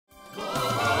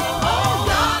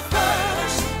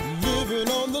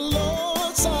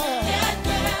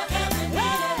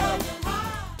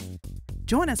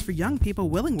Join us for Young People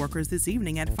Willing Workers this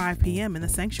evening at 5 p.m. in the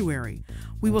sanctuary.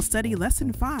 We will study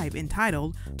Lesson 5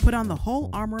 entitled, Put on the Whole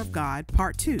Armor of God,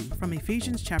 Part 2, from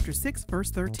Ephesians chapter 6,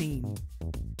 verse 13.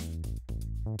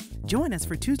 Join us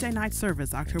for Tuesday night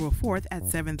service, October 4th at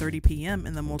 7:30 p.m.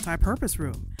 in the Multipurpose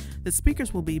Room. The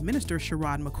speakers will be Minister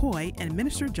Sherrod McCoy and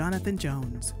Minister Jonathan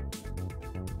Jones.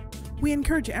 We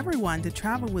encourage everyone to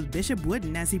travel with Bishop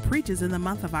Wooden as he preaches in the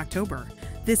month of October.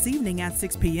 This evening at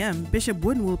 6 p.m., Bishop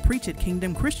Wooden will preach at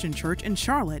Kingdom Christian Church in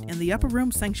Charlotte, and the Upper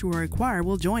Room Sanctuary Choir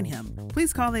will join him.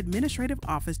 Please call the administrative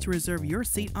office to reserve your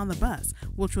seat on the bus,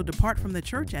 which will depart from the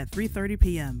church at 3:30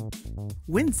 p.m.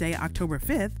 Wednesday, October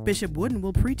 5th, Bishop Wooden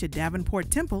will preach at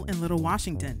Davenport Temple in Little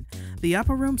Washington. The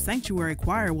Upper Room Sanctuary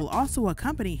Choir will also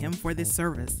accompany him for this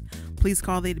service. Please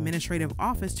call the administrative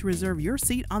office to reserve your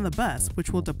seat on the bus, which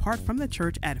will depart from the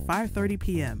church at 5:30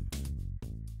 p.m.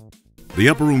 The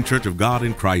Upper Room Church of God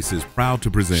in Christ is proud to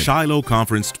present Shiloh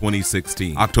Conference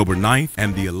 2016, October 9th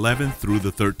and the 11th through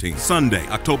the 13th. Sunday,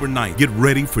 October 9th, get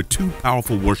ready for two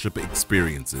powerful worship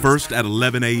experiences. First at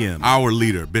 11 a.m., our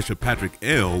leader, Bishop Patrick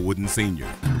L. Wooden Sr.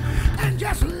 And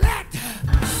just let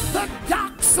the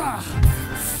doxa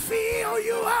fill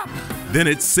you up. Then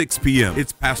at 6 p.m.,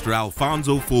 it's Pastor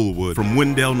Alfonso Fullwood from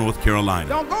Wendell, North Carolina.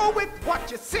 Don't go with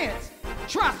what you sense.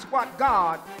 Trust what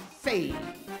God says.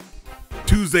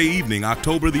 Tuesday evening,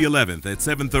 October the 11th at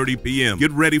 7:30 p.m.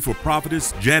 Get ready for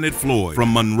Prophetess Janet Floyd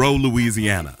from Monroe,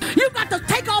 Louisiana. You got to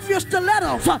take off your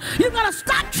stilettos. You got to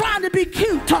stop trying to be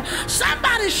cute.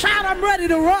 Somebody shout, I'm ready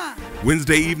to run.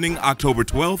 Wednesday evening, October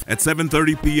 12th at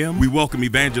 7:30 p.m. we welcome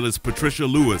Evangelist Patricia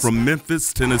Lewis from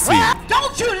Memphis, Tennessee. Well,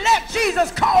 don't you let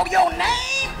Jesus call your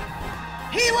name.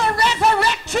 He will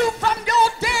resurrect you from your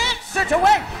dead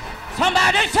situation.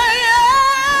 Somebody say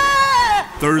yeah.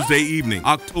 Thursday evening,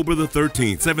 October the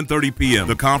 13th, 7:30 p.m.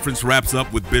 The conference wraps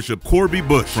up with Bishop Corby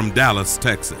Bush from Dallas,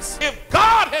 Texas. If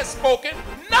God has spoken,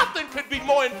 nothing could be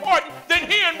more important than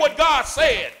hearing what God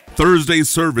said. Thursday's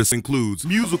service includes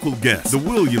musical guests, the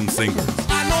Williams Singers.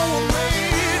 I know a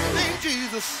man named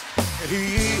Jesus, and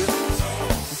he is.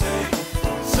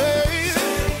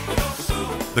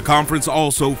 The conference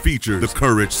also features the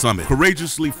Courage Summit,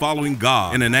 courageously following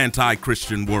God in an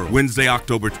anti-Christian world. Wednesday,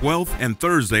 October 12th and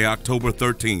Thursday, October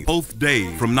 13th, both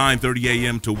days from 9:30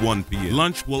 a.m. to 1 p.m.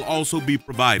 Lunch will also be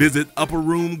provided. Visit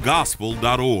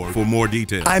upperroomgospel.org for more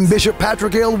details. I'm Bishop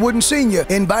Patrick L. Wooden Sr.,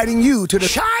 inviting you to the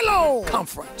Shiloh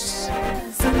Conference.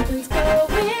 Something's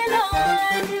going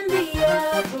on in the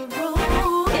upper